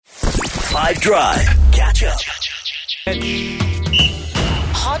5 Drive. Catch up.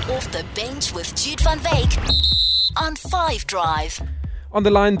 Hot off the bench with Jude on 5 Drive. On the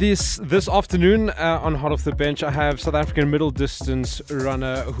line this afternoon on Hot Off the Bench, I have South African middle distance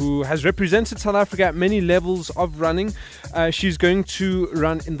runner who has represented South Africa at many levels of running. She's going to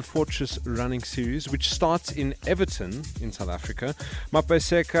run in the Fortress Running Series, which starts in Everton in South Africa.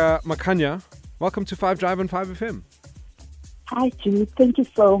 Mapaseka Makhanya, welcome to 5 Drive on 5FM. Hi, Jude. Thank you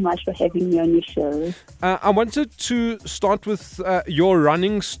so much for having me on your show. I wanted to start with your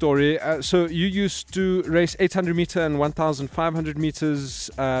running story. So you used to race 800 meter and 1,500 meters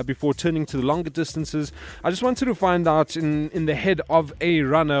before turning to the longer distances. I just wanted to find out in the head of a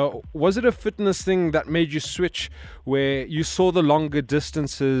runner, was it a fitness thing that made you switch where you saw the longer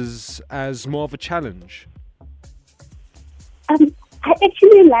distances as more of a challenge? I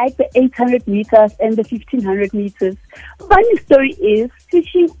actually like the 800 meters and the 1,500 meters. Funny story is,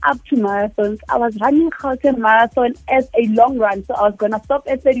 switching up to marathons, I was running Gauteng Marathon as a long run, so I was going to stop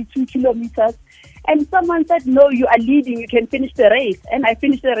at 32 kilometers. And someone said, no, you are leading, you can finish the race. And I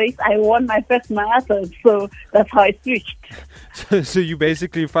finished the race, I won my first marathon, so that's how I switched. So you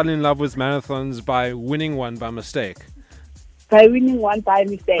basically fell in love with marathons by winning one by mistake? By winning one by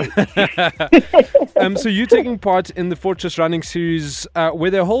mistake. So you're taking part in the Fortress Running Series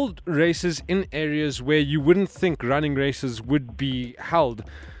where they hold races in areas where you wouldn't think running races would be held.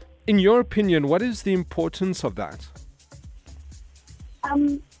 In your opinion, what is the importance of that?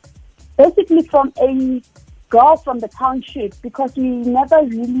 Basically from a girl from the township, because we never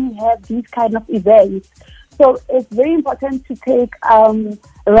really have these kind of events. So it's very important to take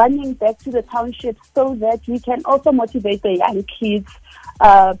running back to the township so that we can also motivate the young kids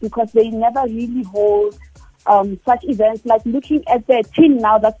because they never really hold such events. Like looking at the team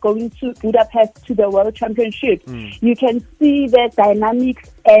now that's going to Budapest to the World Championship, you can see the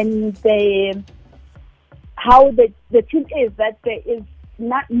dynamics and how the team is, that there is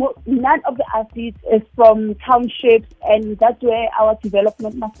none of the athletes is from townships, and that's where our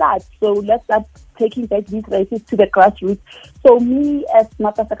development must start. So let's start taking back these races to the grassroots. So me as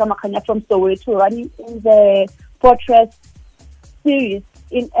Mapaseka Makhanya from Soweto running in the Fortress Series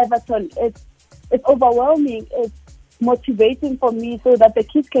in Everton, it's overwhelming. It's motivating for me so that the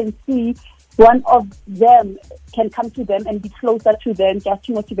kids can see one of them can come to them and be closer to them, just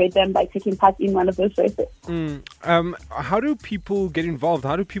to motivate them by taking part in one of those races. How do people get involved?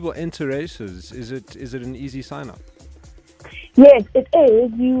 How do people enter races? Is it an easy sign up? Yes, it is.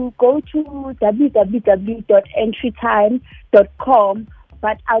 You go to www.entrytime.com,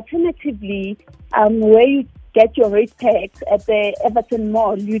 but alternatively, where you get your race packs at the Everton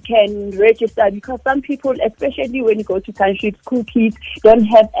Mall, you can register, because some people, especially when you go to townships, school kids don't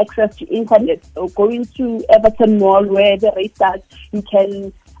have access to internet. So going to Everton Mall where the race starts, you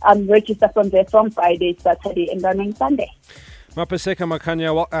can register from there from Friday, Saturday, and running Sunday. Mapaseka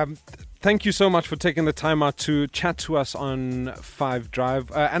Makhanya, thank you so much for taking the time out to chat to us on 5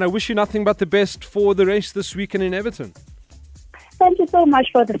 Drive. And I wish you nothing but the best for the race this weekend in Everton. Thank you so much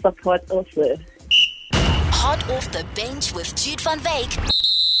for the support also. Hot off the bench with Jude on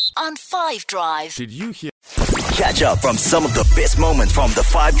 5 Drive. Did you hear? Catch up from some of the best moments from the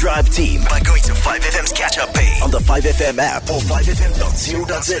 5 Drive team by going to 5FM's catch up page on the 5FM app or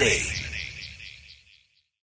 5FM.co.za.